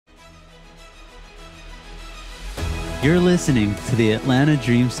You're listening to the Atlanta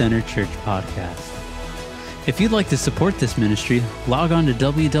Dream Center Church podcast. If you'd like to support this ministry, log on to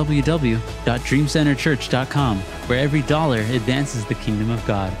www.dreamcenterchurch.com, where every dollar advances the kingdom of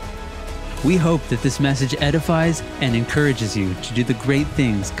God. We hope that this message edifies and encourages you to do the great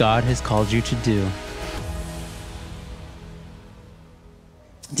things God has called you to do.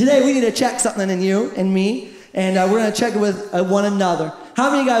 Today we need to check something in you and me, and we're going to check it with one another. How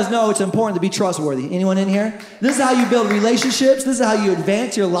many of you guys know it's important to be trustworthy? Anyone in here? This is how you build relationships. This is how you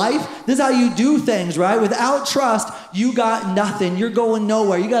advance your life. This is how you do things, right? Without trust, you got nothing. You're going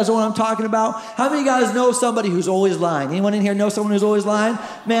nowhere. You guys know what I'm talking about? How many of you guys know somebody who's always lying? Anyone in here know someone who's always lying?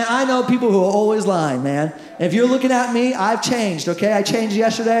 Man, I know people who are always lying, man. If you're looking at me, I've changed, okay? I changed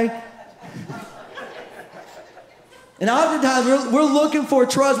yesterday. And oftentimes, we're looking for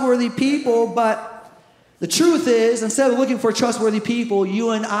trustworthy people, but the truth is, instead of looking for trustworthy people,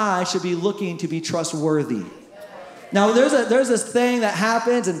 you and I should be looking to be trustworthy. Now, there's this thing that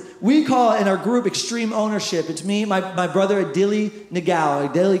happens, and we call it in our group extreme ownership. It's me, my brother, Adili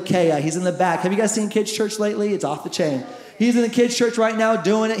Nagawa, Adili Kea. He's in the back. Have you guys seen Kids Church lately? It's off the chain. He's in the Kids Church right now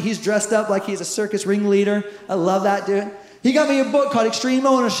doing it. He's dressed up like he's a circus ringleader. I love that dude. He got me a book called Extreme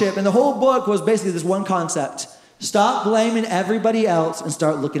Ownership, and the whole book was basically this one concept. Stop blaming everybody else and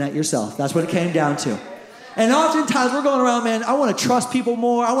start looking at yourself. That's what it came down to. And oftentimes we're going around, man, I want to trust people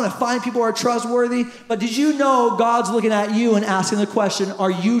more. I want to find people who are trustworthy. But did you know God's looking at you and asking the question,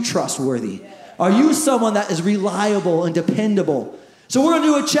 are you trustworthy? Are you someone that is reliable and dependable? So we're going to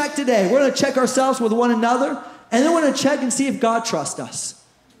do a check today. We're going to check ourselves with one another. And then we're going to check and see if God trusts us.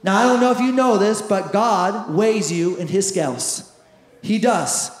 Now, I don't know if you know this, but God weighs you in his scales. He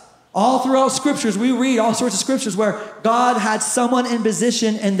does. All throughout scriptures, we read all sorts of scriptures where God had someone in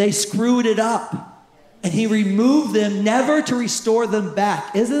position and they screwed it up. And he removed them, never to restore them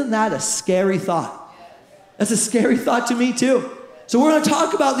back. Isn't that a scary thought? That's a scary thought to me too. So we're going to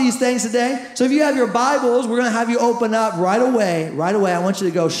talk about these things today. So if you have your Bibles, we're going to have you open up right away. Right away, I want you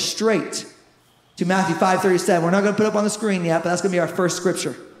to go straight to Matthew 5:37. We're not going to put it up on the screen yet, but that's going to be our first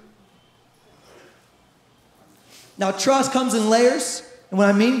scripture. Now, trust comes in layers. And what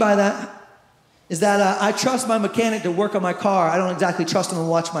I mean by that is that I trust my mechanic to work on my car. I don't exactly trust him to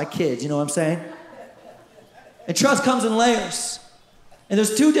watch my kids. You know what I'm saying? And trust comes in layers. And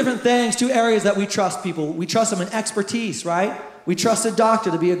there's two different things, two areas that we trust people. We trust them in expertise, right? We trust a doctor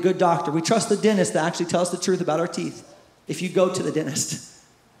to be a good doctor. We trust the dentist to actually tell us the truth about our teeth if you go to the dentist.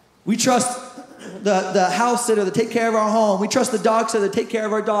 We trust the house sitter to take care of our home. We trust the dog sitter to take care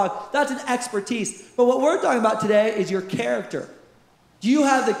of our dog. That's an expertise. But what we're talking about today is your character. Do you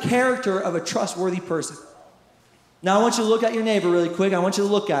have the character of a trustworthy person? Now, I want you to look at your neighbor really quick. I want you to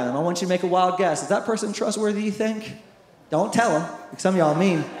look at him. I want you to make a wild guess. Is that person trustworthy, you think? Don't tell him. Some of y'all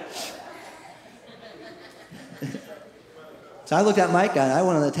mean. So I looked at Mike and I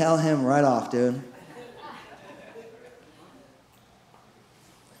wanted to tell him right off, dude.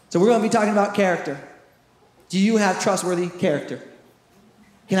 So we're going to be talking about character. Do you have trustworthy character?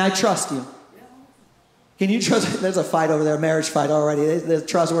 Can I trust you? Can you trust? There's a fight over there, a marriage fight already. There's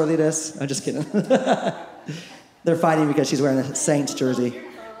trustworthiness. I'm just kidding. They're fighting because she's wearing a Saints jersey.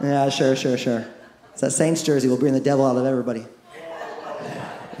 Yeah, sure. It's that Saints jersey will bring the devil out of everybody.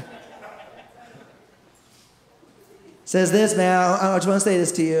 Says this, man. I just want to say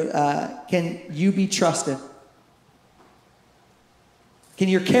this to you. Can you be trusted? Can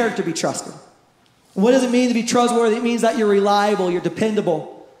your character be trusted? What does it mean to be trustworthy? It means that you're reliable, you're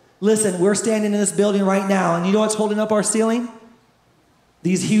dependable. Listen, we're standing in this building right now, and you know what's holding up our ceiling?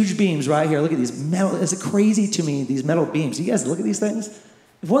 These huge beams right here. Look at these metal. It's crazy to me, these metal beams. You guys look at these things?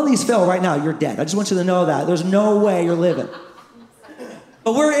 If one of these fell right now, you're dead. I just want you to know that. There's no way you're living.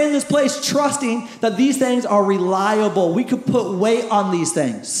 But we're in this place trusting that these things are reliable. We could put weight on these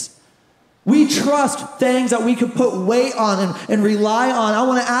things. We trust things that we could put weight on and rely on. I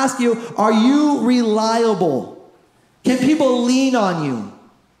want to ask you, are you reliable? Can people lean on you?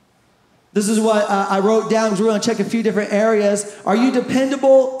 This is what I wrote down because we're going to check a few different areas. Are you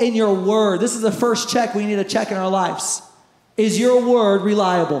dependable in your word? This is the first check we need to check in our lives. Is your word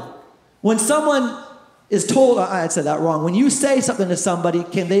reliable? When someone is told, I said that wrong. When you say something to somebody,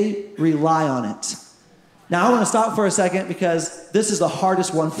 can they rely on it? Now, I want to stop for a second because this is the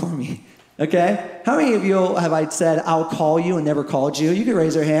hardest one for me. Okay? How many of you have I said, I'll call you and never called you? You can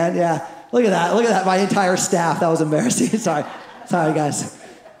raise your hand. Yeah. Look at that. Look at that. My entire staff. That was embarrassing. Sorry, guys.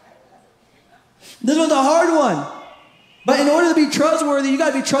 This was a hard one. But in order to be trustworthy, you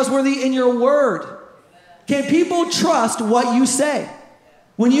got to be trustworthy in your word. Can people trust what you say?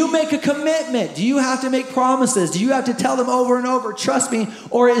 When you make a commitment, do you have to make promises? Do you have to tell them over and over, trust me?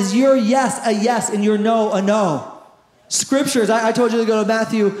 Or is your yes a yes and your no a no? Scriptures, I told you to go to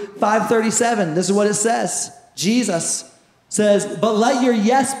Matthew 5:37. This is what it says. Jesus says, but let your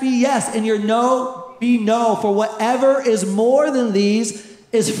yes be yes and your no be no, for whatever is more than these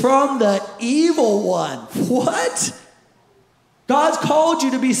is from the evil one. What? God's called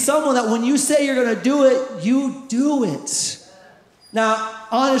you to be someone that when you say you're going to do it, you do it. Now,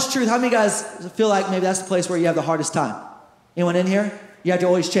 honest truth, how many guys feel like maybe that's the place where you have the hardest time? Anyone in here? You have to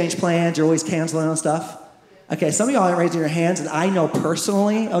always change plans, you're always canceling on stuff? Okay, some of y'all aren't raising your hands, and I know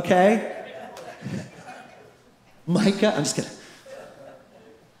personally, okay? Micah, I'm just kidding.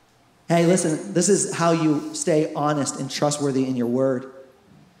 Hey, listen, this is how you stay honest and trustworthy in your word.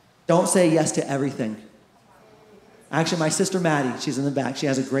 Don't say yes to everything. Actually, my sister Maddie, she's in the back. She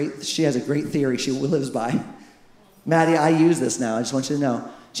has a great theory she lives by. Maddie, I use this now. I just want you to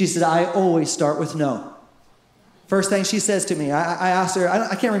know. She said, I always start with no. First thing she says to me, I asked her,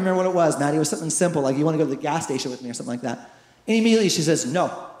 I can't remember what it was, Maddie. It was something simple, like you want to go to the gas station with me or something like that. And immediately she says,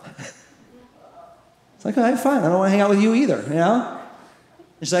 no. It's like, all right, fine. I don't want to hang out with you either, you know?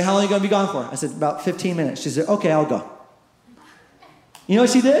 And she's like, how long are you going to be gone for? I said, about 15 minutes. She said, okay, I'll go. You know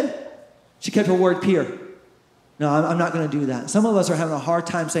what she did? She kept her word pure. No, I'm not going to do that. Some of us are having a hard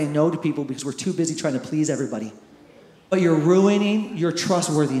time saying no to people because we're too busy trying to please everybody. But you're ruining your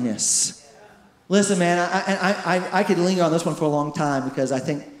trustworthiness. Listen, man, I could linger on this one for a long time because I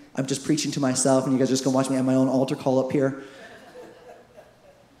think I'm just preaching to myself and you guys are just going to watch me have my own altar call up here.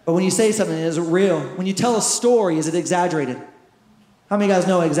 But when you say something, is it real? When you tell a story, is it exaggerated? How many of you guys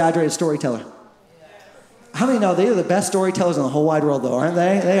know an exaggerated storyteller? How many know they are the best storytellers in the whole wide world, though, aren't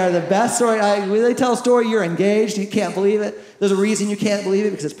they? They are the best story. When they tell a story, you're engaged. You can't believe it. There's a reason you can't believe it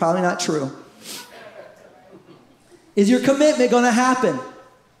because it's probably not true. Is your commitment going to happen?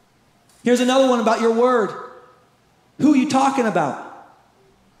 Here's another one about your word. Who are you talking about?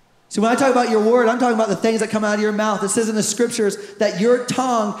 See, when I talk about your word, I'm talking about the things that come out of your mouth. It says in the scriptures that your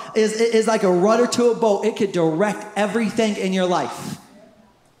tongue is like a rudder to a boat. It could direct everything in your life.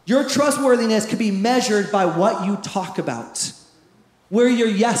 Your trustworthiness can be measured by what you talk about. Where your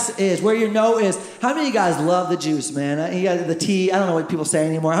yes is, where your no is. How many of you guys love the juice, man? You got the tea. I don't know what people say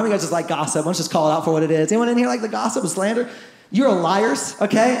anymore. How many of you guys just like gossip? Let's just call it out for what it is. Anyone in here like the gossip and slander? You're liars,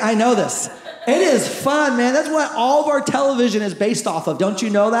 okay? I know this. It is fun, man. That's what all of our television is based off of. Don't you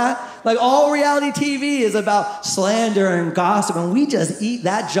know that? Like all reality TV is about slander and gossip, and we just eat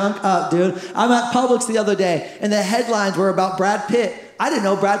that junk up, dude. I'm at Publix the other day, and the headlines were about Brad Pitt. I didn't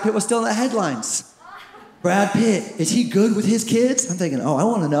know Brad Pitt was still in the headlines. Brad Pitt, is he good with his kids? I'm thinking, oh, I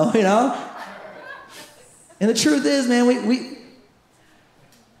want to know, you know? And the truth is, man,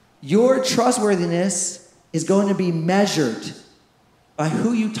 your trustworthiness is going to be measured by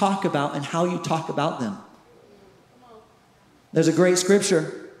who you talk about and how you talk about them. There's a great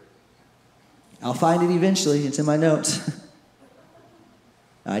scripture. I'll find it eventually. It's in my notes.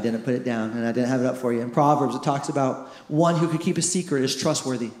 I didn't put it down, and I didn't have it up for you. In Proverbs, it talks about one who could keep a secret is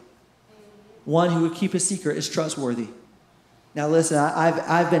trustworthy. One who would keep a secret is trustworthy. Now listen,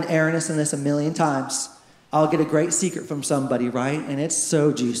 I've been erroneous in this a million times. I'll get a great secret from somebody, right? And it's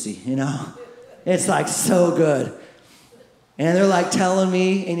so juicy, you know? It's like so good. And they're like telling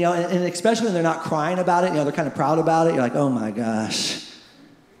me, and, you know, and especially when they're not crying about it, you know, they're kind of proud about it. You're like, oh my gosh.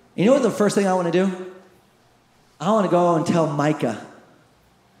 You know what the first thing I want to do? I want to go and tell Micah.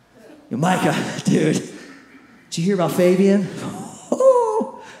 Micah, dude, did you hear about Fabian?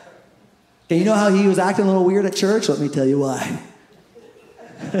 Oh. Okay, you know how he was acting a little weird at church? Let me tell you why.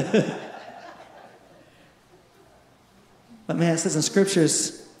 But man, it says in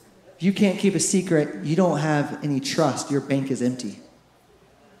scriptures, if you can't keep a secret, you don't have any trust. Your bank is empty.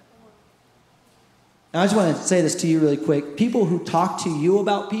 Now, I just want to say this to you really quick. People who talk to you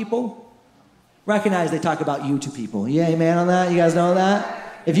about people, recognize they talk about you to people. Yeah, amen on that? You guys know that?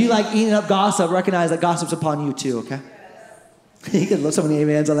 If you like eating up gossip, recognize that gossip's upon you too, okay? You can look so many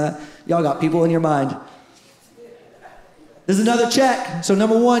amens on that. Y'all got people in your mind. There's another check. So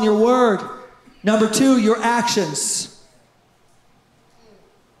number one, your word. Number two, your actions.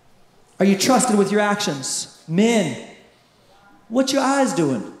 Are you trusted with your actions? Men, what's your eyes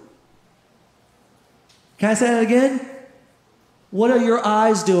doing? Can I say that again? What are your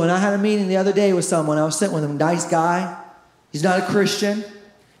eyes doing? I had a meeting the other day with someone. I was sitting with him, nice guy. He's not a Christian.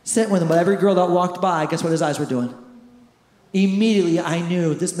 Sitting with him, but every girl that walked by, guess what his eyes were doing? Immediately, I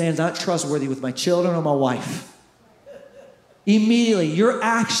knew this man's not trustworthy with my children or my wife. Immediately, your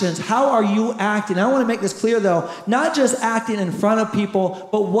actions, how are you acting? I want to make this clear, though, not just acting in front of people,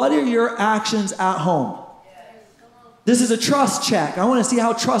 but what are your actions at home? This is a trust check. I want to see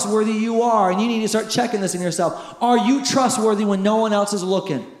how trustworthy you are, and you need to start checking this in yourself. Are you trustworthy when no one else is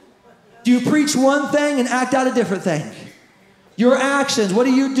looking? Do you preach one thing and act out a different thing? Your actions. What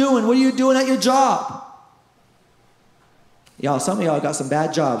are you doing? What are you doing at your job? Y'all, some of y'all got some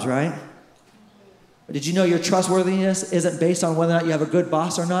bad jobs, right? But did you know your trustworthiness isn't based on whether or not you have a good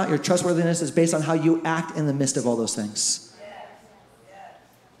boss or not? Your trustworthiness is based on how you act in the midst of all those things.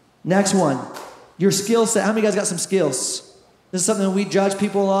 Next one, your skill set. How many of you guys got some skills? This is something that we judge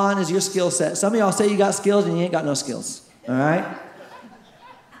people on, is your skill set. Some of y'all say you got skills and you ain't got no skills. All right?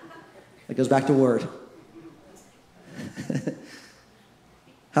 It goes back to word.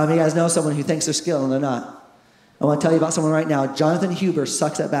 How many of you guys know someone who thinks they're skilled and they're not? I want to tell you about someone right now. Jonathan Huber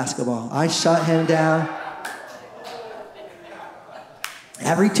sucks at basketball. I shut him down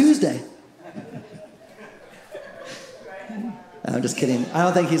every Tuesday. I'm just kidding. I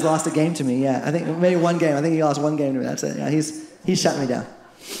don't think he's lost a game to me yet. I think maybe one game. I think he lost one game to me. That's it. Yeah, he's shut me down.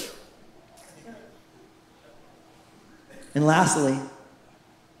 And lastly,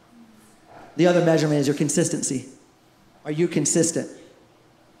 the other measurement is your consistency. Are you consistent?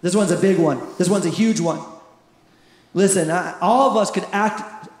 This one's a big one. This one's a huge one. Listen, all of us could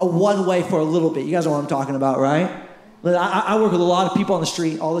act one way for a little bit. You guys know what I'm talking about, right? I work with a lot of people on the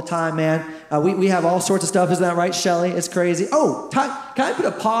street all the time, man. We have all sorts of stuff. Isn't that right, Shelly? It's crazy. Oh, can I put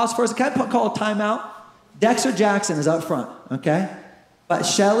a pause first? Can I call a timeout? Dexter Jackson is up front, okay? But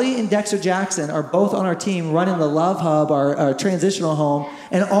Shelly and Dexter Jackson are both on our team running the Love Hub, our transitional home,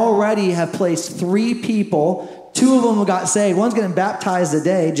 and already have placed 3 people. 2 of them got saved. One's getting baptized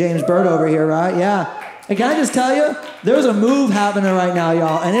today, James Bird over here, right? Yeah. And can I just tell you, there's a move happening right now,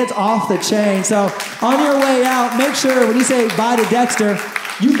 y'all, and it's off the chain. So on your way out, make sure when you say bye to Dexter,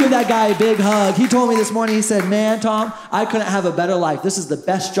 you give that guy a big hug. He told me this morning, he said, man, Tom, I couldn't have a better life. This is the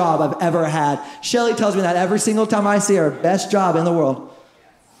best job I've ever had. Shelly tells me that every single time I see her, best job in the world.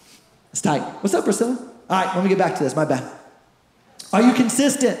 It's tight. What's up, Priscilla? All right, let me get back to this. My bad. Are you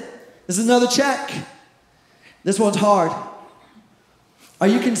consistent? This is another check. This one's hard. Are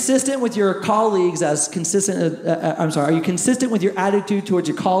you consistent with your colleagues as consistent, are you consistent with your attitude towards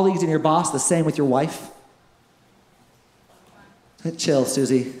your colleagues and your boss the same with your wife? Chill,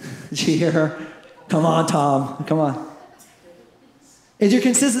 Susie. Did you hear her? Come on, Tom. Come on. Is your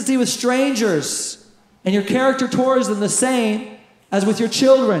consistency with strangers and your character towards them the same as with your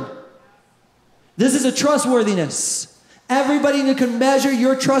children? This is a trustworthiness. Everybody can measure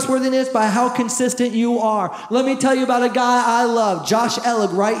your trustworthiness by how consistent you are. Let me tell you about a guy I love, Josh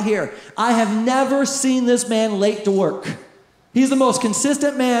Ellig, right here. I have never seen this man late to work. He's the most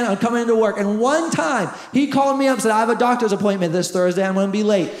consistent man on coming into work. And one time, he called me up and said, I have a doctor's appointment this Thursday. I'm going to be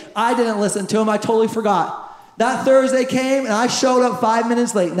late. I didn't listen to him. I totally forgot. That Thursday came, and I showed up 5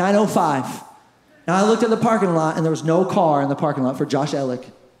 minutes late, 9:05. And I looked at the parking lot, and there was no car in the parking lot for Josh Ellig.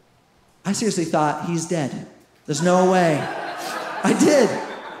 I seriously thought, he's dead. There's no way. I did.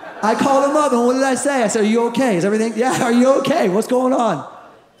 I called him up, and what did I say? I said, are you okay? Is everything? Yeah, are you okay? What's going on?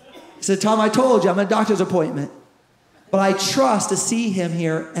 He said, Tom, I told you, I'm at a doctor's appointment. But I trust to see him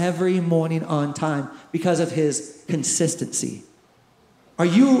here every morning on time because of his consistency. Are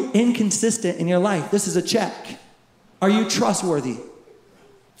you inconsistent in your life? This is a check. Are you trustworthy?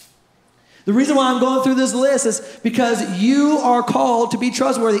 The reason why I'm going through this list is because you are called to be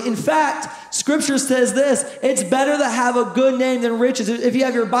trustworthy. In fact, Scripture says this, it's better to have a good name than riches. If you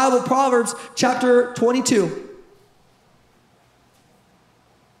have your Bible, Proverbs chapter 22.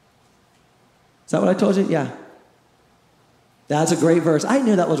 Is that what I told you? Yeah. That's a great verse. I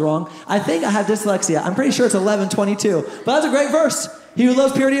knew that was wrong. I think I have dyslexia. I'm pretty sure it's 11:22. But that's a great verse. He who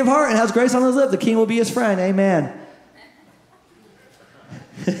loves purity of heart and has grace on his lip, the king will be his friend. Amen.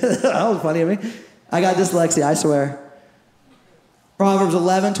 That was funny of me. I got dyslexia, I swear. Proverbs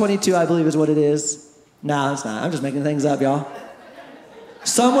 11:22, I believe is what it is. No, it's not. I'm just making things up, y'all.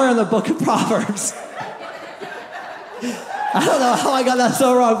 Somewhere in the book of Proverbs. I don't know how I got that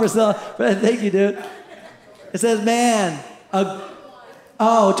so wrong, Priscilla, but thank you, dude. It says, man,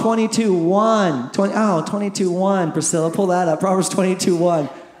 22:1. 22:1, Priscilla, pull that up. Proverbs 22:1.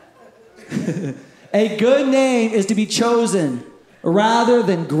 A good name is to be chosen rather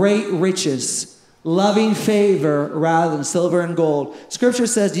than great riches, loving favor rather than silver and gold. Scripture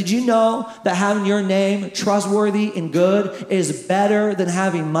says, did you know that having your name trustworthy and good is better than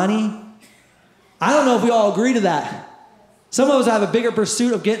having money? I don't know if we all agree to that. Some of us have a bigger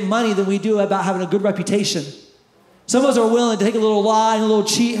pursuit of getting money than we do about having a good reputation. Some of us are willing to take a little lie and a little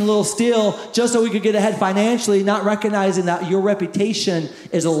cheat and a little steal just so we could get ahead financially, not recognizing that your reputation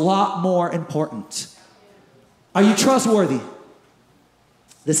is a lot more important. Are you trustworthy?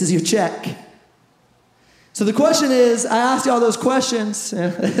 This is your check. So the question is, I asked you all those questions.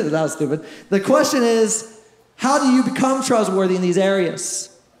 That was stupid. The question is, how do you become trustworthy in these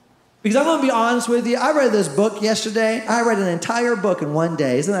areas? Because I'm going to be honest with you. I read this book yesterday. I read an entire book in one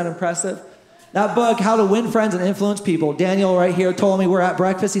day. Isn't that impressive? That book, How to Win Friends and Influence People. Daniel right here told me, we're at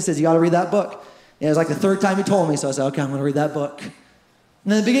breakfast. He says, you got to read that book. And it was like the third time he told me. So I said, okay, I'm going to read that book.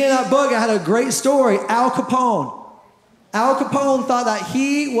 And in the beginning of that book, I had a great story. Al Capone. Al Capone thought that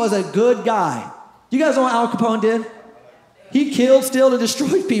he was a good guy. You guys know what Al Capone did? He killed, stole, and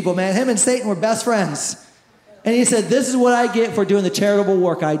destroyed people, man. Him and Satan were best friends. And he said, this is what I get for doing the charitable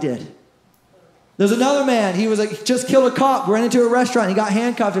work I did. There's another man. He just killed a cop, ran into a restaurant. He got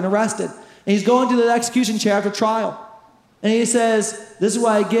handcuffed and arrested. And he's going to the execution chair after trial. And he says, this is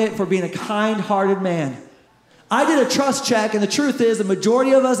what I get for being a kind-hearted man. I did a trust check, and the truth is the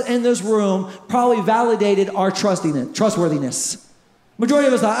majority of us in this room probably validated our trustworthiness. Majority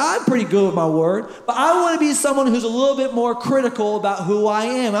of us thought, I'm pretty good with my word, but I want to be someone who's a little bit more critical about who I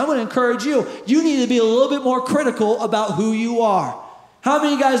am. I'm going to encourage you. You need to be a little bit more critical about who you are. How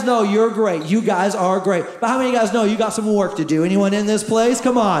many of you guys know you're great? You guys are great. But how many of you guys know you got some work to do? Anyone in this place?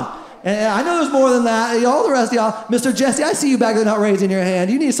 Come on. And I know there's more than that. All the rest of y'all. Mr. Jesse, I see you back there not raising your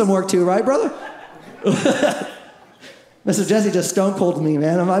hand. You need some work too, right, brother? Mr. Jesse just stone cold me,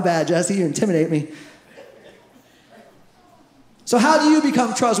 man. My bad, Jesse. You intimidate me. So how do you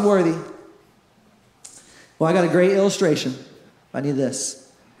become trustworthy? Well, I got a great illustration. I need this.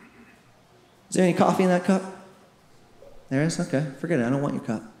 Is there any coffee in that cup? There is? Okay. Forget it. I don't want your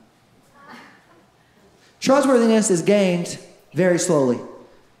cup. Trustworthiness is gained very slowly.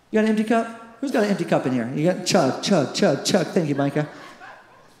 You got an empty cup? Who's got an empty cup in here? You got chug, chug, chug, chug. Thank you, Micah.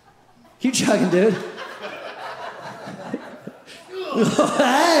 Keep chugging, dude.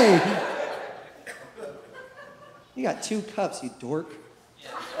 Hey! You got 2 cups, you dork.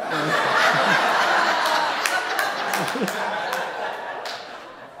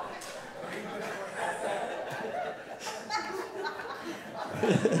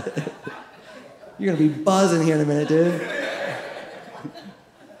 You're going to be buzzing here in a minute, dude.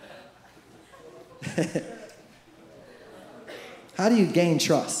 How do you gain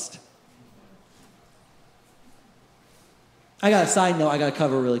trust? I got a side note I got to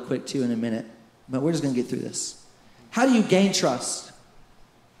cover really quick, too, in a minute. But we're just going to get through this. How do you gain trust?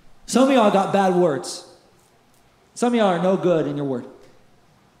 Some of y'all got bad words. Some of y'all are no good in your word.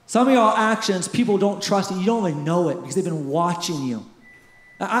 Some of y'all actions, people don't trust you. You don't even know it because they've been watching you.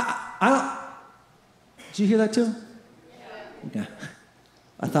 I don't. Did you hear that too? Okay.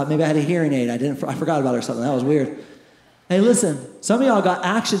 I thought maybe I had a hearing aid. I forgot about it or something. That was weird. Hey, listen. Some of y'all got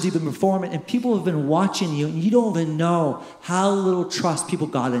actions you've been performing, and people have been watching you, and you don't even know how little trust people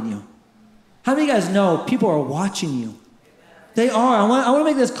got in you. How many of you guys know people are watching you? They are. I want to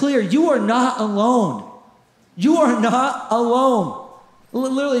make this clear. You are not alone. You are not alone.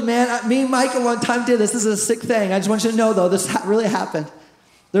 Literally, man, me and Micah one time did this. This is a sick thing. I just want you to know, though, this really happened.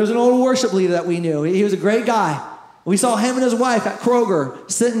 There was an old worship leader that we knew. He was a great guy. We saw him and his wife at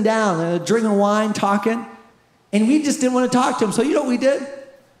Kroger sitting down, drinking wine, talking. And we just didn't want to talk to him. So you know what we did?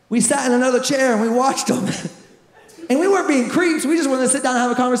 We sat in another chair and we watched him. And we weren't being creeps. We just wanted to sit down and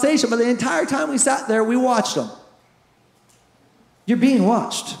have a conversation. But the entire time we sat there, we watched them. You're being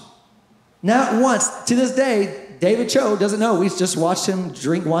watched. Not once. To this day, David Cho doesn't know. We just watched him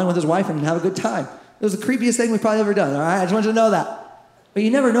drink wine with his wife and have a good time. It was the creepiest thing we've probably ever done. All right? I just want you to know that. But you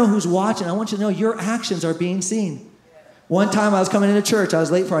never know who's watching. I want you to know your actions are being seen. One time I was coming into church. I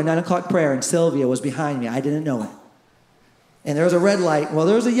was late for our 9 o'clock prayer, and Sylvia was behind me. I didn't know it. And there was a red light. Well,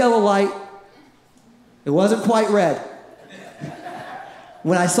 there was a yellow light. It wasn't quite red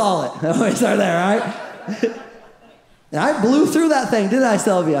when I saw it. I always start there, right? And I blew through that thing, didn't I,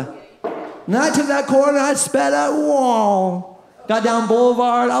 Sylvia? And then I took that corner and I sped out. Whoa. Got down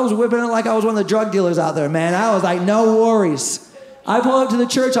Boulevard. I was whipping it like I was one of the drug dealers out there, man. I was like, no worries. I pull up to the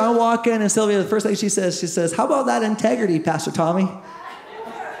church. I walk in, and Sylvia, the first thing she says, how about that integrity, Pastor Tommy?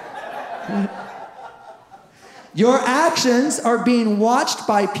 Your actions are being watched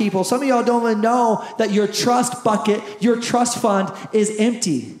by people. Some of y'all don't even know that your trust bucket, your trust fund is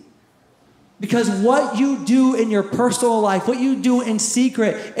empty. Because what you do in your personal life, what you do in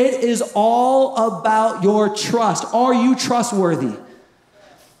secret, it is all about your trust. Are you trustworthy?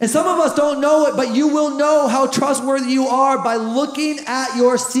 And some of us don't know it, but you will know how trustworthy you are by looking at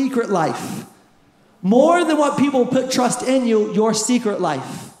your secret life. More than what people put trust in you, your secret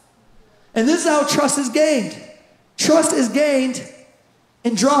life. And this is how trust is gained. Trust is gained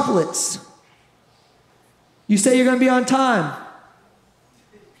in droplets. You say you're going to be on time,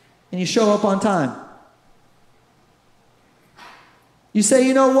 and you show up on time. You say,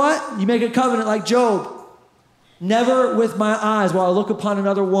 you know what? You make a covenant like Job. Never with my eyes will I look upon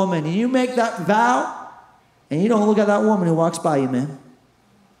another woman. And you make that vow, and you don't look at that woman who walks by you, man.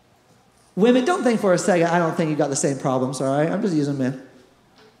 Women, don't think for a second, I don't think you got the same problems, all right? I'm just using men.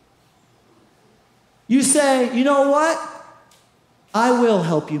 You say, you know what? I will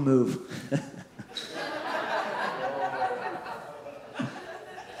help you move.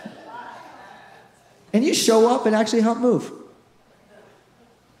 And you show up and actually help move.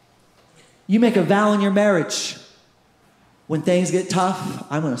 You make a vow in your marriage. When things get tough,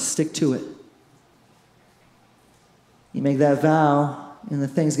 I'm going to stick to it. You make that vow, and the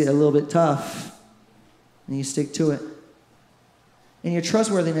things get a little bit tough, and you stick to it. And your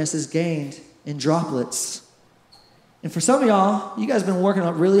trustworthiness is gained in droplets. And for some of y'all, you guys have been working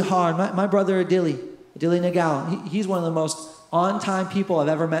out really hard. My brother Adili Nagao, he's one of the most on-time people I've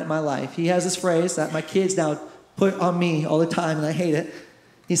ever met in my life. He has this phrase that my kids now put on me all the time, and I hate it.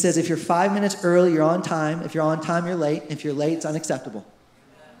 He says, if you're 5 minutes early, you're on time. If you're on time, you're late. If you're late, it's unacceptable.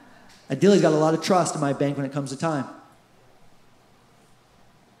 Adili's got a lot of trust in my bank when it comes to time.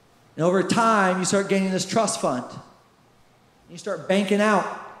 And over time, you start gaining this trust fund. You start banking out.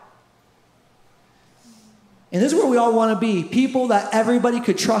 And this is where we all want to be. People that everybody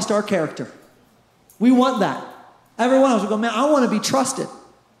could trust our character. We want that. Every one of us will go, man, I want to be trusted.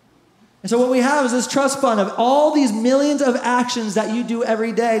 And so what we have is this trust fund of all these millions of actions that you do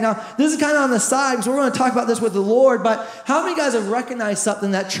every day. Now, this is kind of on the side because we're going to talk about this with the Lord, but how many guys have recognized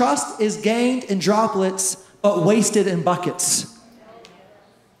something that trust is gained in droplets but wasted in buckets?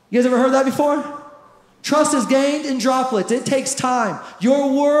 You guys ever heard that before? Trust is gained in droplets. It takes time.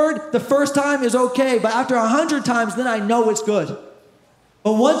 Your word, the first time is okay, but after 100 times, then I know it's good.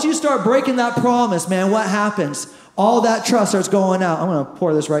 But once you start breaking that promise, man, what happens? All that trust starts going out. I'm going to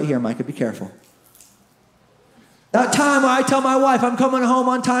pour this right here, Micah. Be careful. That time where I tell my wife, I'm coming home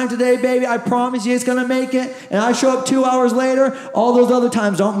on time today, baby. I promise you it's going to make it. And I show up 2 hours later. All those other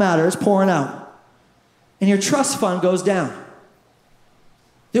times don't matter. It's pouring out. And your trust fund goes down.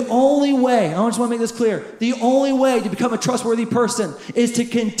 The only way, I just want to make this clear, the only way to become a trustworthy person is to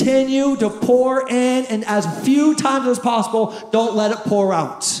continue to pour in, and as few times as possible, don't let it pour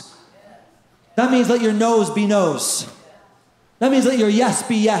out. That means let your no's be no's. That means let your yes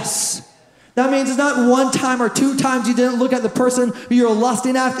be yes. That means it's not one time or 2 times you didn't look at the person who you're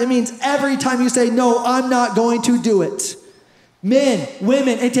lusting after. It means every time you say, no, I'm not going to do it. Men,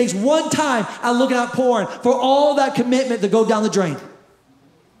 women, it takes one time at looking at porn for all that commitment to go down the drain.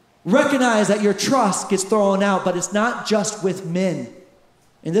 Recognize that your trust gets thrown out, but it's not just with men.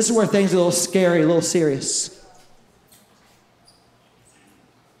 And this is where things are a little scary, a little serious.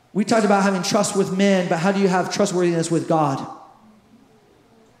 We talked about having trust with men, but how do you have trustworthiness with God?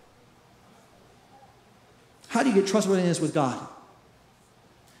 How do you get trustworthiness with God?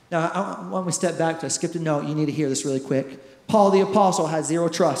 Now, when we step back, I skipped a note. You need to hear this really quick. Paul the Apostle had zero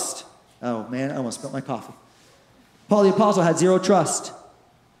trust. Oh, man, I almost spilled my coffee. Paul the Apostle had zero trust.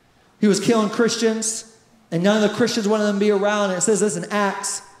 He was killing Christians, and none of the Christians wanted them to be around. And it says this in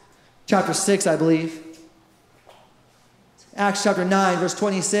Acts chapter 6, I believe. Acts chapter 9, verse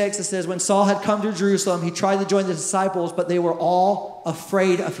 26, it says, when Saul had come to Jerusalem, he tried to join the disciples, but they were all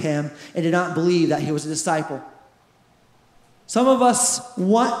afraid of him and did not believe that he was a disciple. Some of us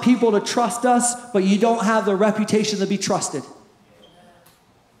want people to trust us, but you don't have the reputation to be trusted.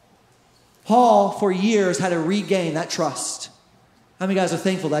 Paul, for years, had to regain that trust. How many guys are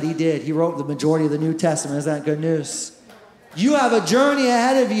thankful that he did? He wrote the majority of the New Testament. Isn't that good news? You have a journey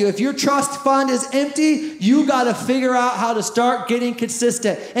ahead of you. If your trust fund is empty, you got to figure out how to start getting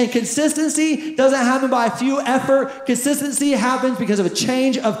consistent. And consistency doesn't happen by a few effort. Consistency happens because of a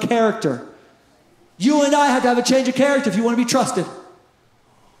change of character. You and I have to have a change of character if you want to be trusted.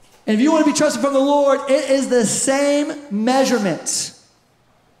 And if you want to be trusted from the Lord, it is the same measurement.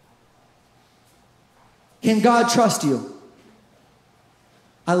 Can God trust you?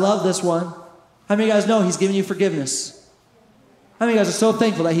 I love this one. How many of you guys know he's giving you forgiveness? How many of you guys are so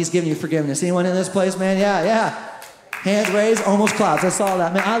thankful that he's giving you forgiveness? Anyone in this place, man? Yeah. Hands raised, almost claps. I saw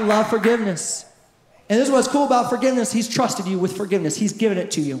that. Man, I love forgiveness. And this is what's cool about forgiveness. He's trusted you with forgiveness. He's given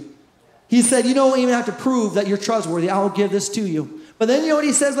it to you. He said, you don't even have to prove that you're trustworthy. I will give this to you. But then you know what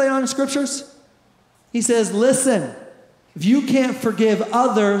he says later on in scriptures? He says, listen, if you can't forgive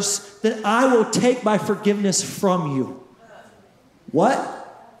others, then I will take my forgiveness from you. What?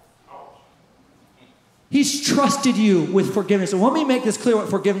 He's trusted you with forgiveness. And let me make this clear what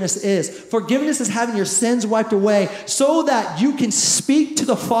forgiveness is. Forgiveness is having your sins wiped away so that you can speak to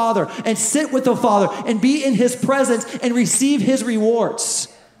the Father and sit with the Father and be in his presence and receive his rewards.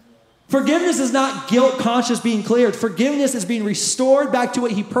 Forgiveness is not guilt conscious being cleared. Forgiveness is being restored back to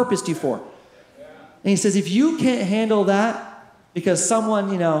what he purposed you for. And he says, if you can't handle that because someone,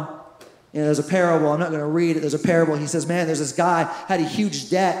 there's a parable. I'm not going to read it. There's a parable. He says, man, there's this guy had a huge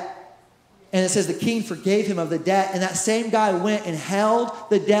debt. And it says the king forgave him of the debt. And that same guy went and held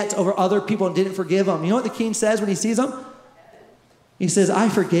the debts over other people and didn't forgive them. You know what the king says when he sees them? He says, I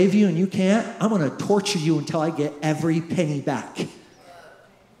forgave you and you can't. I'm going to torture you until I get every penny back.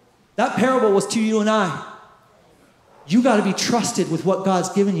 That parable was to you and I. You got to be trusted with what God's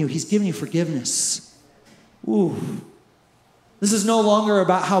given you. He's given you forgiveness. Ooh. This is no longer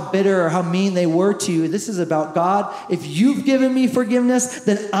about how bitter or how mean they were to you. This is about God. If you've given me forgiveness,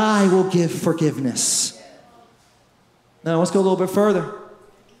 then I will give forgiveness. Now let's go a little bit further.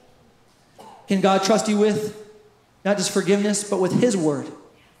 Can God trust you with not just forgiveness, but with his word?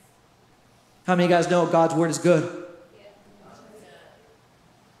 How many of you guys know God's word is good?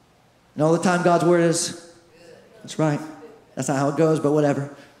 And all the time God's word is, that's right. That's not how it goes, but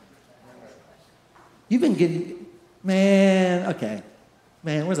whatever. You've been getting... Man, okay.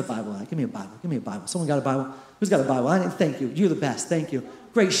 Man, where's the Bible at? Give me a Bible. Give me a Bible. Someone got a Bible? Who's got a Bible? I didn't thank you. You're the best. Thank you.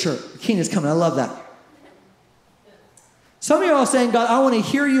 Great shirt. The king is coming. I love that. Some of you are all saying, God, I want to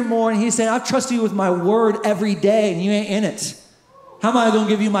hear you more. And he's saying, I've trusted you with my word every day, and you ain't in it. How am I going to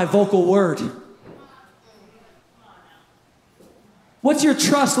give you my vocal word? What's your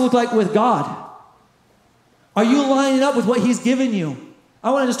trust look like with God? Are you lining up with what he's given you? I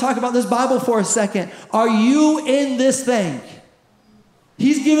want to just talk about this Bible for a second. Are you in this thing?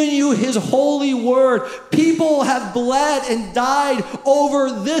 He's given you his holy word. People have bled and died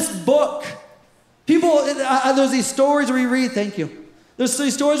over this book. People, there's these stories we read, thank you. There's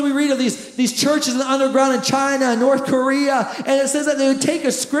these stories we read of these churches in the underground in China and North Korea, and it says that they would take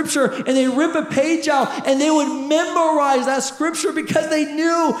a scripture and they rip a page out and they would memorize that scripture because they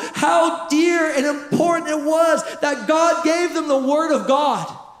knew how dear and important it was that God gave them the word of God.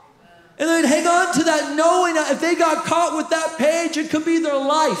 And they'd hang on to that knowing that if they got caught with that page, it could be their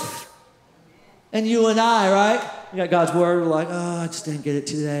life. And you and I, right? We got God's word, we're like, oh, I just didn't get it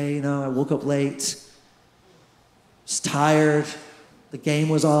today. You know, I woke up late. Was tired. The game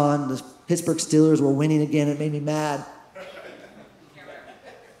was on. The Pittsburgh Steelers were winning again. It made me mad.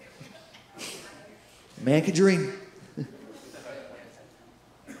 Man could dream.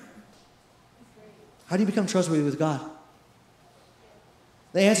 How do you become trustworthy with God?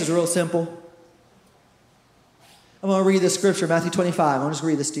 The answer is real simple. I'm going to read this scripture, Matthew 25. I'll just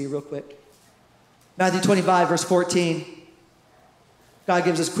read this to you real quick. Matthew 25, verse 14. God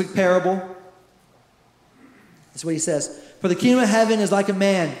gives us a quick parable. That's what he says. For the kingdom of heaven is like a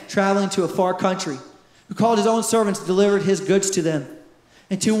man traveling to a far country, who called his own servants and delivered his goods to them.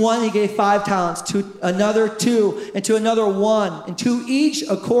 And to one he gave 5 talents, to another 2, and to another 1, and to each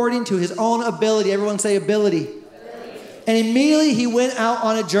according to his own ability. Everyone say ability. And immediately he went out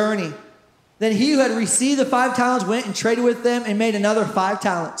on a journey. Then he who had received the 5 talents went and traded with them and made another 5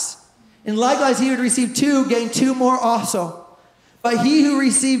 talents. And likewise he who had received 2 gained 2 more also. But he who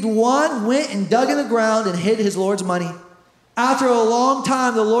received 1 went and dug in the ground and hid his Lord's money. After a long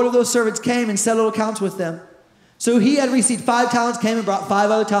time, the Lord of those servants came and settled accounts with them. So he had received 5 talents, came and brought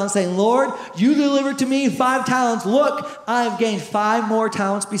 5 other talents, saying, Lord, you delivered to me 5 talents. Look, I have gained 5 more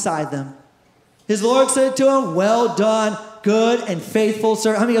talents beside them. His Lord said to him, well done, good and faithful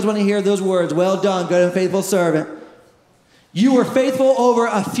servant. How many of you guys want to hear those words? Well done, good and faithful servant. You were faithful over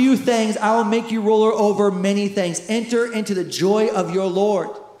a few things. I will make you ruler over many things. Enter into the joy of your Lord.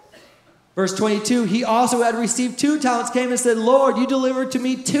 Verse 22, he also had received 2 talents, came and said, Lord, you delivered to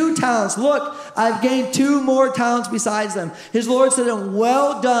me 2 talents. Look, I've gained 2 more talents besides them. His Lord said to him,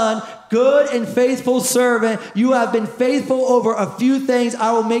 well done, good and faithful servant. You have been faithful over a few things.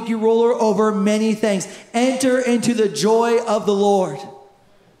 I will make you ruler over many things. Enter into the joy of the Lord.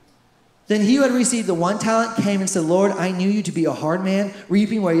 Then he who had received the 1 talent came and said, Lord, I knew you to be a hard man,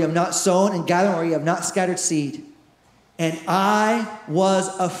 reaping where you have not sown and gathering where you have not scattered seed. And I was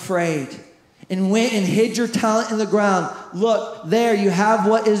afraid and went and hid your talent in the ground. Look, there you have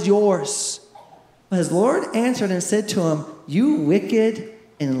what is yours. But his Lord answered and said to him, you wicked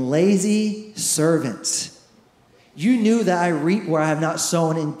and lazy servant. You knew that I reap where I have not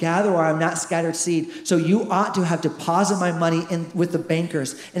sown and gather where I have not scattered seed. So you ought to have deposited my money with the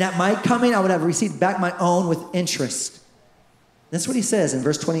bankers. And at my coming, I would have received back my own with interest. That's what he says in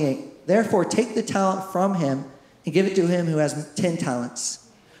verse 28. Therefore, take the talent from him and give it to him who has 10 talents.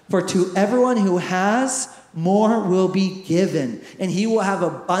 For to everyone who has, more will be given, and he will have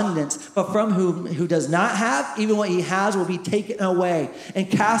abundance. But from who does not have, even what he has will be taken away. And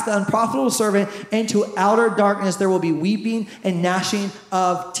cast the unprofitable servant into outer darkness. There will be weeping and gnashing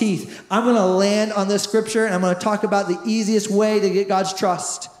of teeth. I'm going to land on this scripture, and I'm going to talk about the easiest way to get God's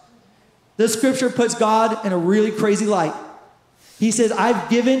trust. This scripture puts God in a really crazy light. He says, I've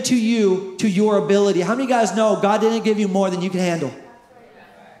given to you to your ability. How many of you guys know God didn't give you more than you can handle?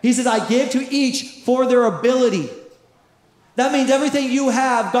 He says, I give to each for their ability. That means everything you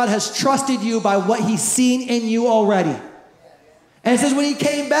have, God has trusted you by what he's seen in you already. And it says when he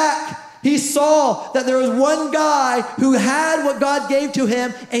came back, he saw that there was one guy who had what God gave to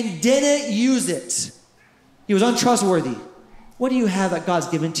him and didn't use it. He was untrustworthy. What do you have that God's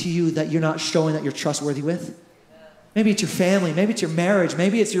given to you that you're not showing that you're trustworthy with? Maybe it's your family. Maybe it's your marriage.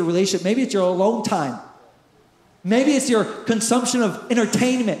 Maybe it's your relationship. Maybe it's your alone time. Maybe it's your consumption of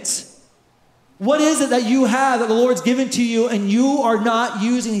entertainment. What is it that you have that the Lord's given to you and you are not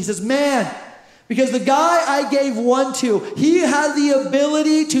using? He says, man, because the guy I gave one to, he had the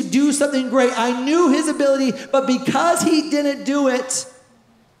ability to do something great. I knew his ability, but because he didn't do it,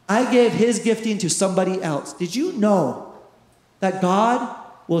 I gave his gifting to somebody else. Did you know that God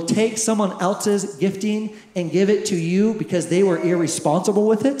will take someone else's gifting and give it to you because they were irresponsible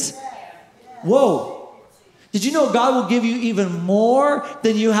with it? Whoa. Did you know God will give you even more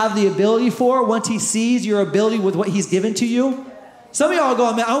than you have the ability for once he sees your ability with what he's given to you? Some of y'all are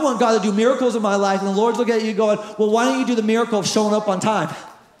going, man, I want God to do miracles in my life. And the Lord's looking at you going, well, why don't you do the miracle of showing up on time?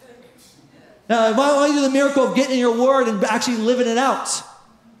 Now, why don't you do the miracle of getting in your word and actually living it out?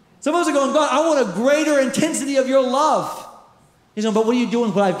 Some of us are going, God, I want a greater intensity of your love. He's going, but what are you doing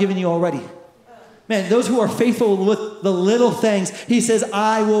with what I've given you already? Man, those who are faithful with the little things, he says,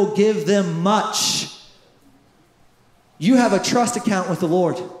 I will give them much. You have a trust account with the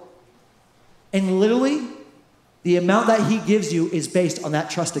Lord. And literally, the amount that he gives you is based on that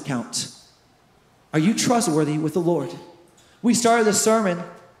trust account. Are you trustworthy with the Lord? We started this sermon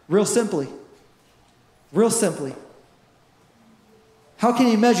real simply. Real simply. How can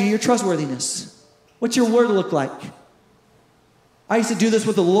you measure your trustworthiness? What's your word look like? I used to do this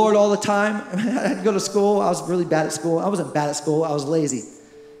with the Lord all the time. I'd go to school. I was really bad at school. I wasn't bad at school. I was lazy.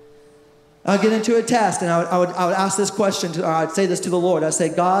 I'd get into a test, and I would ask this question, or I'd say this to the Lord. I'd say,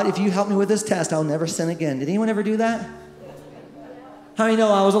 God, if you help me with this test, I'll never sin again. Did anyone ever do that? How many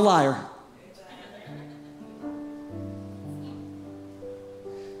know I was a liar?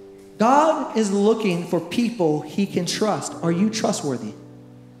 God is looking for people he can trust. Are you trustworthy?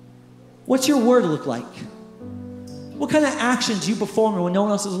 What's your word look like? What kind of actions you perform when no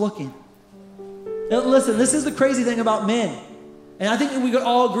one else is looking? Now, listen, this is the crazy thing about men. And I think we could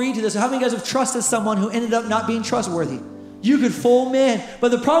all agree to this. How many of you guys have trusted someone who ended up not being trustworthy? You could fool men. But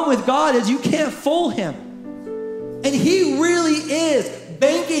the problem with God is you can't fool him. And he really is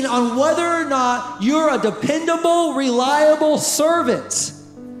banking on whether or not you're a dependable, reliable servant.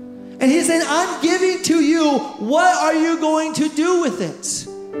 And he's saying, I'm giving to you. What are you going to do with it?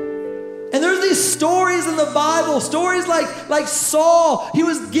 And there's these stories in the Bible. Stories like Saul. He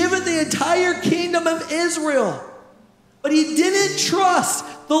was given the entire kingdom of Israel. But he didn't trust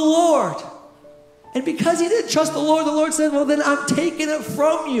the Lord. And because he didn't trust the Lord said, well, then I'm taking it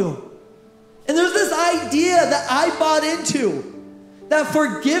from you. And there's this idea that I bought into, that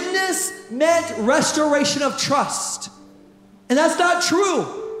forgiveness meant restoration of trust. And that's not true.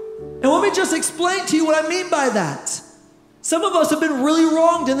 And let me just explain to you what I mean by that. Some of us have been really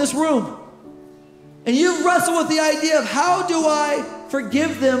wronged in this room. And you've wrestled with the idea of how do I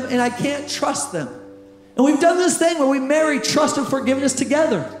forgive them and I can't trust them. And we've done this thing where we marry trust and forgiveness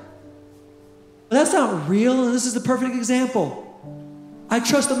together. But that's not real, and this is the perfect example. I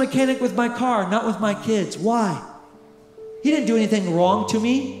trust the mechanic with my car, not with my kids. Why? He didn't do anything wrong to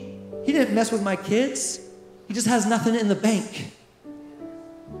me. He didn't mess with my kids. He just has nothing in the bank.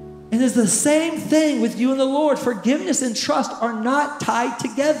 And it's the same thing with you and the Lord. Forgiveness and trust are not tied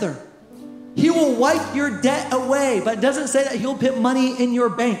together. He will wipe your debt away, but it doesn't say that he'll put money in your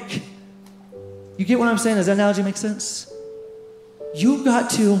bank. You get what I'm saying? Does that analogy make sense? You've got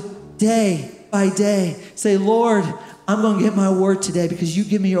to, day by day, say, Lord, I'm going to get my word today because you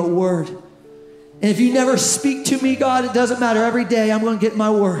give me your word. And if you never speak to me, God, it doesn't matter. Every day I'm going to get my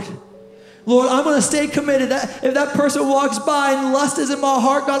word. Lord, I'm going to stay committed. If that person walks by and lust is in my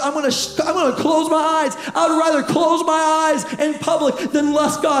heart, God, I'm going to close my eyes. I would rather close my eyes in public than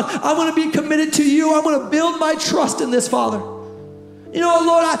lust, God. I'm going to be committed to you. I'm going to build my trust in this, Father. You know,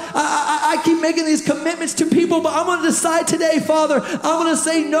 Lord, I keep making these commitments to people, but I'm going to decide today, Father, I'm going to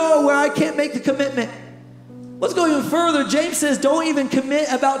say no where I can't make the commitment. Let's go even further. James says, don't even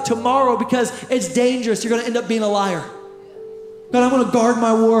commit about tomorrow because it's dangerous. You're going to end up being a liar. God, I'm going to guard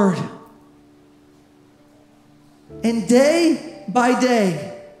my word. And day by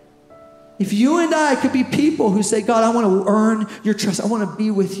day, if you and I could be people who say, God, I want to earn your trust. I want to be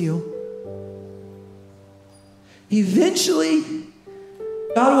with you. Eventually,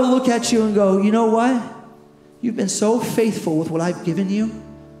 God will look at you and go, you know what? You've been so faithful with what I've given you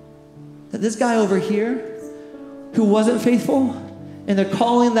that this guy over here who wasn't faithful, and the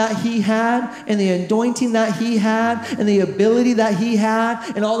calling that he had, and the anointing that he had, and the ability that he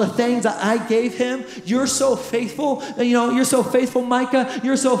had, and all the things that I gave him. You're so faithful. You're so faithful, Micah.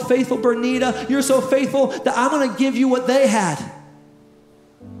 You're so faithful, Bernita. You're so faithful that I'm going to give you what they had.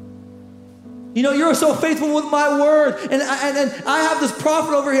 You're so faithful with my word. And I have this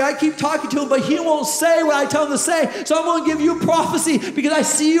prophet over here. I keep talking to him, but he won't say what I tell him to say. So I'm going to give you prophecy because I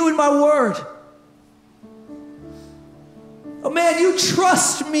see you in my word. Oh man, you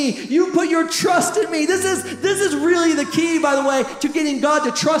trust me. You put your trust in me. This is really the key, by the way, to getting God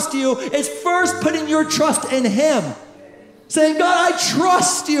to trust you. Is first putting your trust in him. Saying, God, I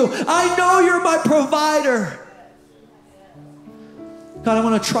trust you. I know you're my provider. God, I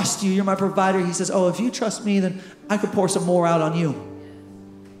want to trust you. You're my provider. He says, if you trust me, then I could pour some more out on you.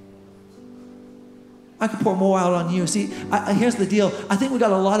 I could pour more out on you. See, here's the deal. I think we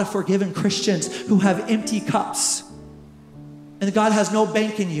got a lot of forgiven Christians who have empty cups. And God has no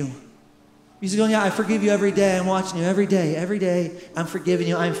bank in you. He's going, I forgive you every day. I'm watching you every day. Every day, I'm forgiving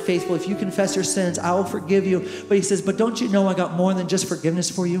you. I'm faithful. If you confess your sins, I will forgive you. But he says, but don't you know I got more than just forgiveness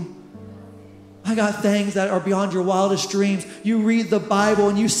for you? I got things that are beyond your wildest dreams. You read the Bible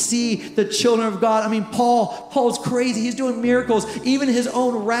and you see the children of God. I mean, Paul's crazy. He's doing miracles. Even his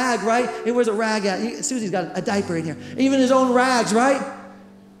own rag, right? Hey, where's a rag at? Susie's got a diaper in here. Even his own rags, right?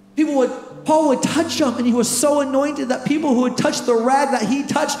 Paul would touch them, and he was so anointed that people who would touch the rag that he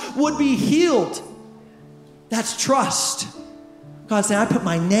touched would be healed. That's trust. God saying, I put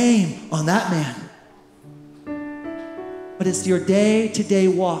my name on that man. But it's your day-to-day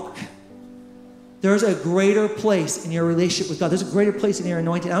walk. There's a greater place in your relationship with God. There's a greater place in your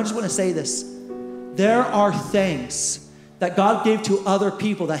anointing. I just want to say this. There are things that God gave to other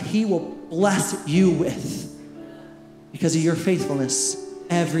people that he will bless you with because of your faithfulness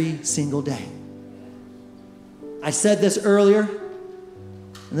every single day. I said this earlier,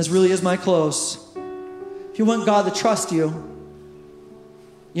 and this really is my close. If you want God to trust you,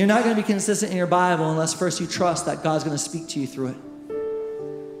 you're not going to be consistent in your Bible unless first you trust that God's going to speak to you through it.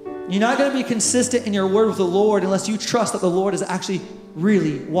 You're not going to be consistent in your word with the Lord unless you trust that the Lord is actually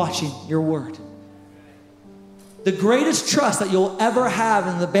really watching your word. The greatest trust that you'll ever have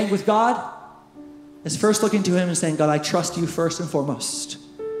in the bank with God is first looking to him and saying, God, I trust you first and foremost.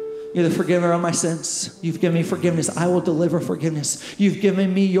 You're the forgiver of my sins. You've given me forgiveness. I will deliver forgiveness. You've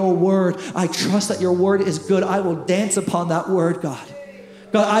given me your word. I trust that your word is good. I will dance upon that word, God.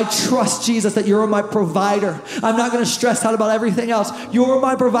 God, I trust, Jesus, that you're my provider. I'm not going to stress out about everything else. You're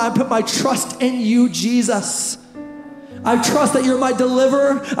my provider. I put my trust in you, Jesus. I trust that you're my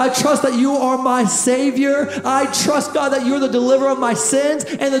deliverer. I trust that you are my savior. I trust, God, that you're the deliverer of my sins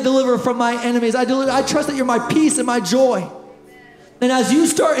and the deliverer from my enemies. I trust that you're my peace and my joy. And as you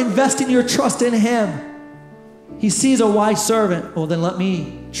start investing your trust in him, he sees a wise servant. Well, then let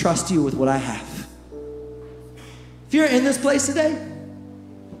me trust you with what I have. If you're in this place today,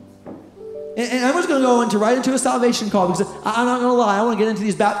 and I'm just going to go right into a salvation call because I'm not going to lie. I want to get into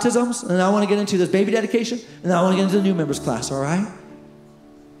these baptisms, and I want to get into this baby dedication, and I want to get into the new members class, all right?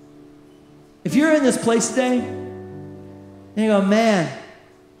 If you're in this place today, and you go, man,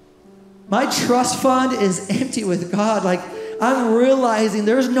 my trust fund is empty with God. Like, I'm realizing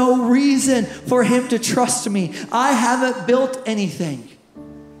there's no reason for him to trust me. I haven't built anything.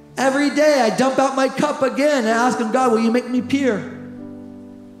 Every day I dump out my cup again and ask him, God, will you make me pure?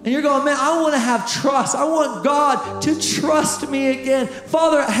 And you're going, man, I want to have trust. I want God to trust me again.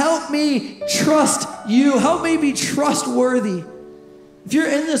 Father, help me trust you. Help me be trustworthy. If you're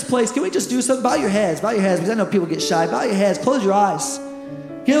in this place, can we just do something? Bow your heads, because I know people get shy. Bow your heads, close your eyes.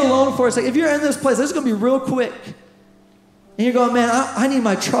 Get alone for a second. If you're in this place, this is going to be real quick. And you're going, man, I need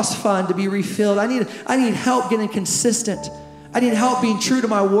my trust fund to be refilled. I need help getting consistent. I need help being true to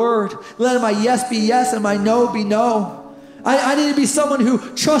my word. Letting my yes be yes and my no be no. I need to be someone who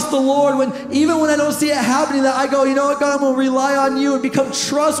trusts the Lord even when I don't see it happening, that I go, you know what, God, I'm going to rely on you and become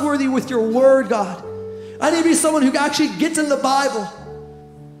trustworthy with your word, God. I need to be someone who actually gets in the Bible.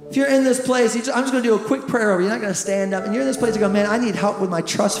 If you're in this place, I'm just going to do a quick prayer over you. You're not going to stand up. And you're in this place, you go, man, I need help with my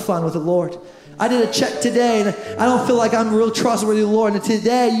trust fund with the Lord. I did a check today, and I don't feel like I'm real trustworthy with the Lord. And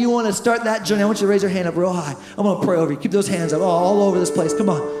today, you want to start that journey. I want you to raise your hand up real high. I'm going to pray over you. Keep those hands up all over this place. Come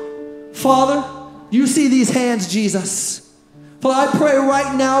on. Father, you see these hands, Jesus. Father, I pray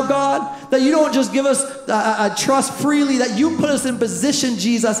right now, God, that you don't just give us a trust freely, that you put us in position,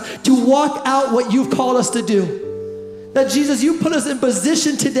 Jesus, to walk out what you've called us to do. That, Jesus, you put us in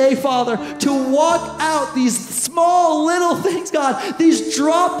position today, Father, to walk out these small little things, God, these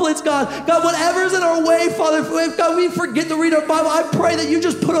droplets, God, whatever's in our way, Father, if God, we forget to read our Bible, I pray that you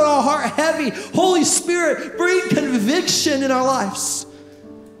just put on our heart heavy. Holy Spirit, bring conviction in our lives.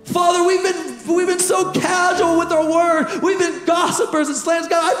 Father, we've been so casual with our word. We've been gossipers and slanders.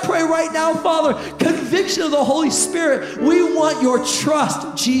 God, I pray right now, Father, conviction of the Holy Spirit. We want your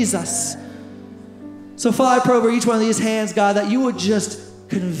trust, Jesus. So, Father, I pray over each one of these hands, God, that you would just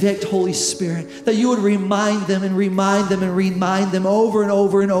convict, Holy Spirit, that you would remind them and remind them and remind them over and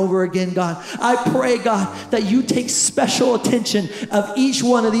over and over again, God. I pray, God, that you take special attention of each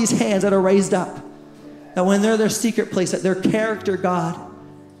one of these hands that are raised up. That when they're in their secret place, that their character, God,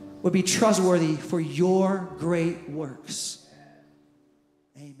 would be trustworthy for your great works.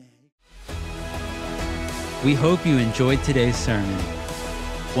 Amen. We hope you enjoyed today's sermon.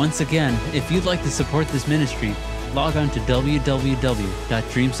 Once again, if you'd like to support this ministry, log on to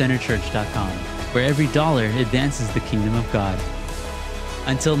www.dreamcenterchurch.com, where every dollar advances the kingdom of God.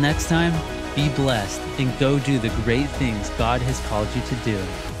 Until next time, be blessed and go do the great things God has called you to do.